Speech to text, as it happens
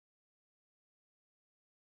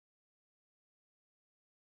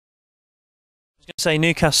was going to say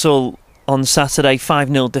Newcastle on Saturday,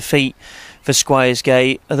 5-0 defeat for Squires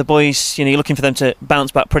Gate. Are the boys, you're looking for them to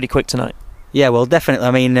bounce back pretty quick tonight? Yeah, well, definitely.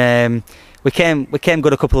 I mean, we came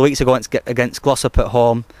good a couple of weeks ago against Glossop at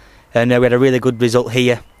home, and we had a really good result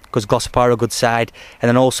here because Glossop are a good side, and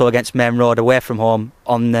then also against Main Road away from home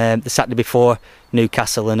on the Saturday before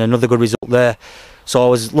Newcastle, and another good result there. So I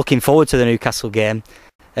was looking forward to the Newcastle game,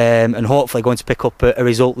 and hopefully going to pick up a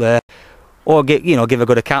result there, or give a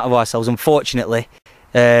good account of ourselves. Unfortunately,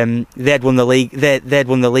 they'd won the league. They'd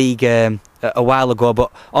won the league a while ago,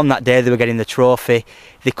 but on that day they were getting the trophy.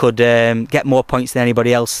 They could get more points than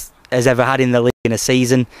anybody else has ever had in the league in a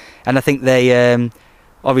season, and I think they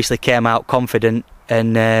obviously came out confident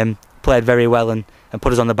and played very well and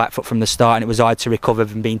put us on the back foot from the start, and it was hard to recover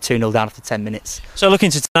from being 2-0 down after 10 minutes. So looking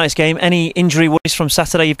to tonight's game, any injury worries from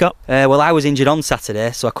Saturday you've got? Well, I was injured on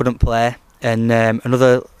Saturday, so I couldn't play, and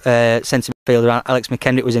another centre midfielder, Alex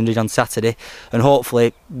McKendrick, was injured on Saturday, and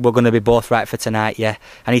hopefully we're going to be both right for tonight. Yeah,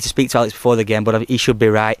 I need to speak to Alex before the game, but he should be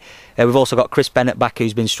right. We've also got Chris Bennett back,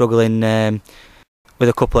 who's been struggling with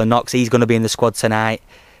a couple of knocks. He's going to be in the squad tonight,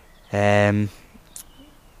 and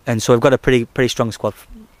so we've got a pretty strong squad.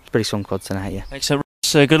 Pretty strong squad tonight. Yeah. Excellent.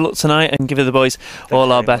 So good luck tonight, and give the boys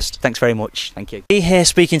all our best. Thanks very much. Thank you. Here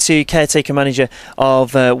speaking to caretaker manager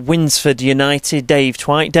of Winsford United, Dave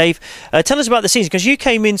Twite. Dave, tell us about the season, because you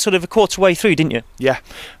came in sort of a quarter way through, didn't you?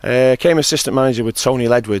 Yeah, came assistant manager with Tony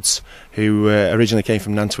Ledwards, who originally came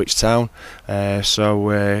from Nantwich Town.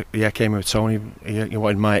 Came with Tony. He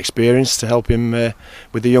wanted my experience to help him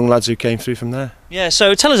with the young lads who came through from there. Yeah,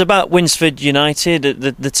 so tell us about Winsford United,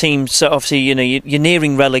 the team. So obviously, you're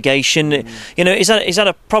nearing relegation. Is that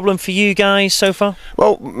a problem for you guys so far?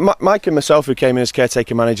 Well, Mike and myself, who came in as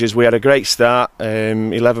caretaker managers, we had a great start.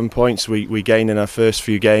 11 points we gained in our first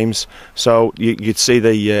few games. So you'd see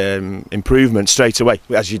the improvement straight away,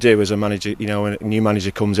 as you do as a manager. When a new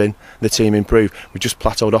manager comes in, the team improve. We just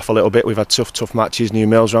plateaued off a little bit. We've had tough matches: New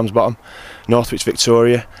Mills, Ramsbottom, Northwich,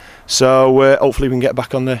 Victoria. So hopefully we can get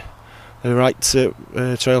back on the right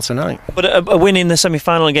trail tonight. But a win in the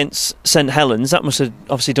semi-final against St Helens, that must have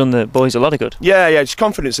obviously done the boys a lot of good. Yeah, just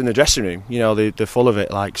confidence in the dressing room. They're full of it,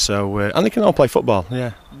 and they can all play football.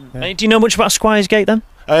 Yeah. Do you know much about Squires Gate then?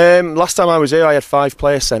 Last time I was here, I had 5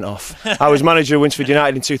 players sent off. I was manager of Winsford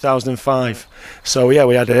United in 2005. So yeah,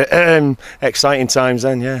 we had exciting times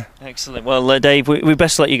then. Yeah. Excellent. Well, Dave, we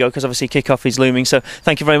best let you go because obviously kick-off is looming. So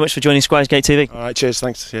thank you very much for joining Squires Gate TV. All right, cheers.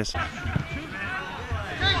 Thanks. Cheers.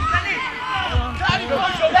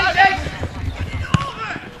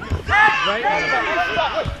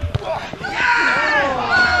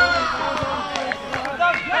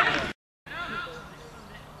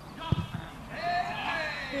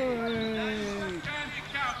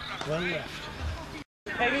 One left.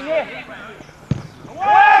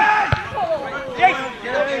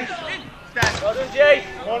 Well done, Jay.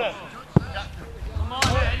 Corner. Come on,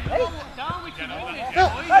 hey. Down we can hold it.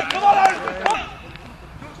 Hey, come on, Aaron.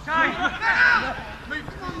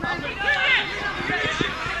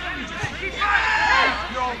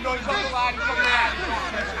 No, he's on the line. He's on the line.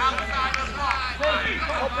 Outside the box.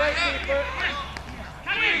 Operate, keeper.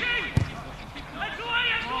 Let's go away.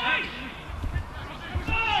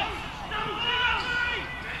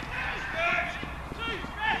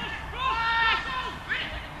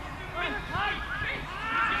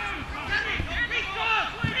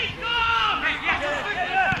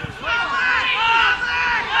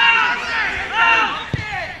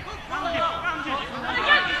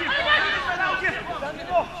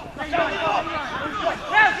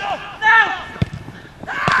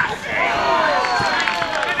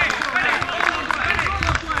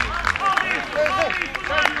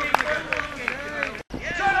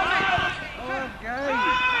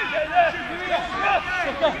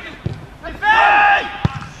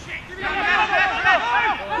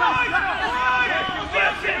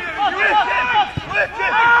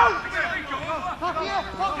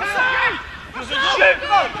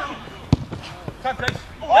 Time, please.